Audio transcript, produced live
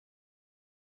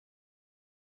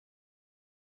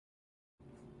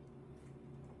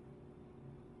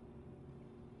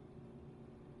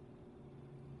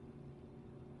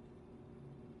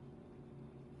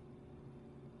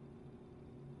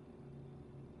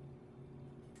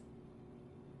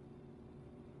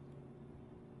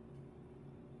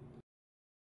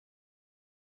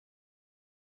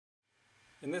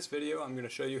In this video, I'm going to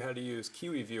show you how to use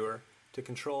KiwiViewer to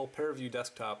control ParaView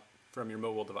desktop from your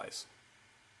mobile device.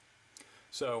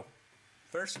 So,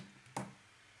 first,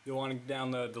 you'll want to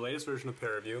download the latest version of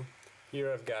ParaView.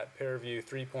 Here I've got ParaView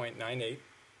 3.98,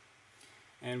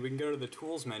 and we can go to the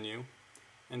Tools menu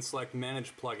and select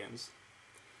Manage Plugins.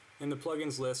 In the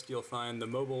plugins list, you'll find the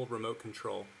mobile remote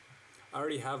control. I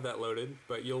already have that loaded,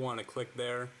 but you'll want to click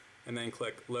there and then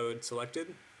click Load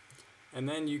Selected. And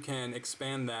then you can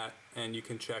expand that and you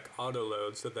can check auto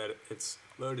load so that it's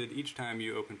loaded each time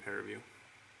you open ParaView.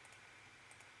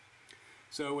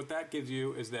 So what that gives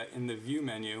you is that in the View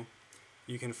menu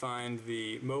you can find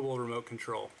the mobile remote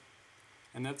control,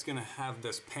 and that's going to have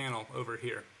this panel over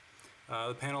here.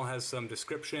 The panel has some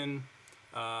description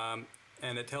and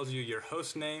it tells you your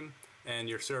host name and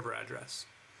your server address.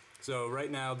 So right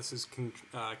now this is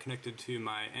connected to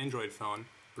my Android phone,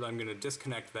 but I'm going to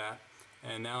disconnect that.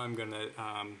 And now I'm going to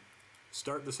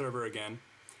start the server again,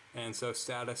 and so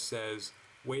status says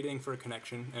waiting for a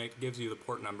connection, and it gives you the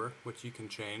port number, which you can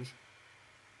change.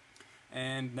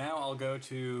 And now I'll go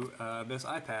to this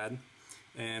iPad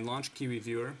and launch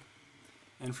KiwiViewer,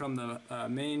 and from the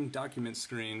main document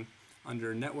screen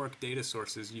under Network Data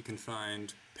Sources you can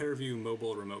find ParaView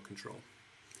Mobile Remote Control.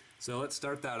 So let's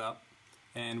start that up,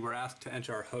 and we're asked to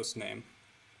enter our host name.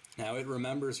 Now it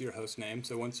remembers your host name,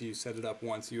 so once you set it up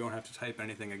once, you won't have to type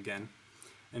anything again.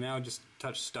 And now just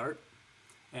touch Start,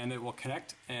 and it will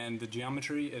connect, and the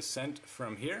geometry is sent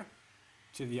from here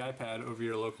to the iPad over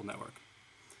your local network.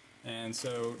 And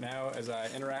so now as I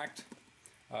interact,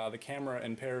 the camera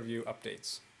in ParaView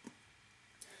updates.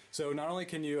 So not only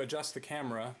can you adjust the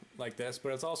camera like this,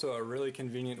 but it's also a really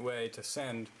convenient way to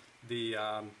send the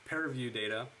ParaView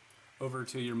data over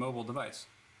to your mobile device.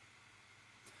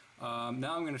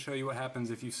 Now I'm going to show you what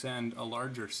happens if you send a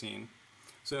larger scene.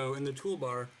 So in the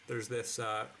toolbar there's this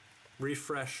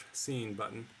refresh scene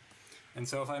button, and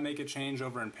so if I make a change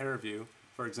over in ParaView,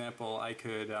 for example, I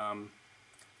could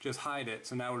just hide it,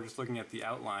 so now we're just looking at the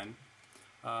outline.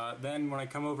 Then when I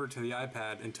come over to the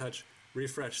iPad and touch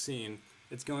refresh scene,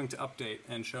 it's going to update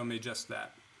and show me just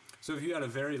that. So if you had a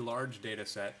very large data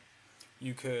set,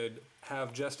 you could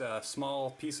have just a small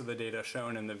piece of the data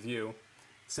shown in the view,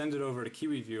 send it over to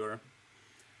KiwiViewer,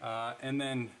 and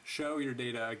then show your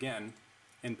data again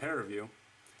in ParaView,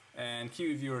 and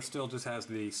KiwiViewer still just has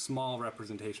the small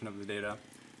representation of the data,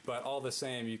 but all the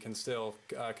same you can still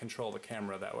control the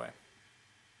camera that way.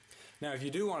 Now if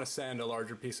you do want to send a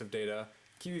larger piece of data,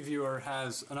 KiwiViewer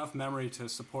has enough memory to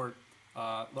support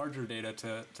larger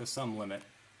data to some limit.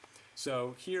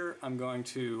 So here I'm going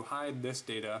to hide this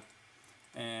data,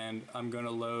 and I'm going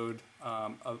to load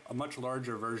a much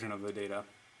larger version of the data.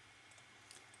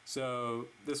 So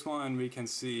this one we can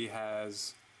see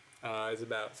has is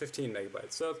about 15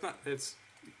 megabytes. So it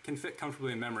can fit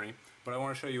comfortably in memory. But I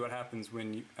want to show you what happens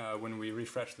when we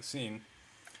refresh the scene.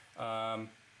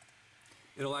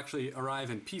 It'll actually arrive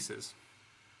in pieces.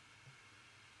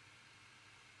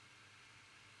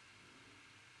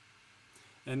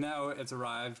 And now it's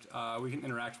arrived. We can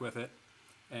interact with it,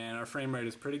 and our frame rate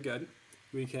is pretty good.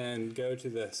 We can go to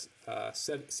the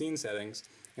scene settings,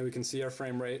 and we can see our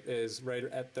frame rate is right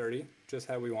at 30, just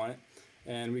how we want it,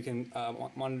 and we can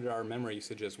monitor our memory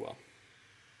usage as well.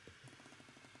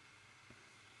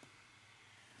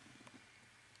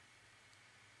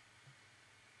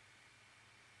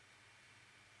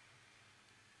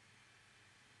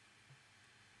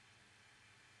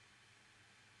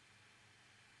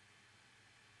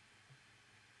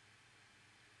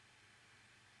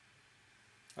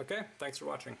 Okay, thanks for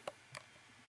watching.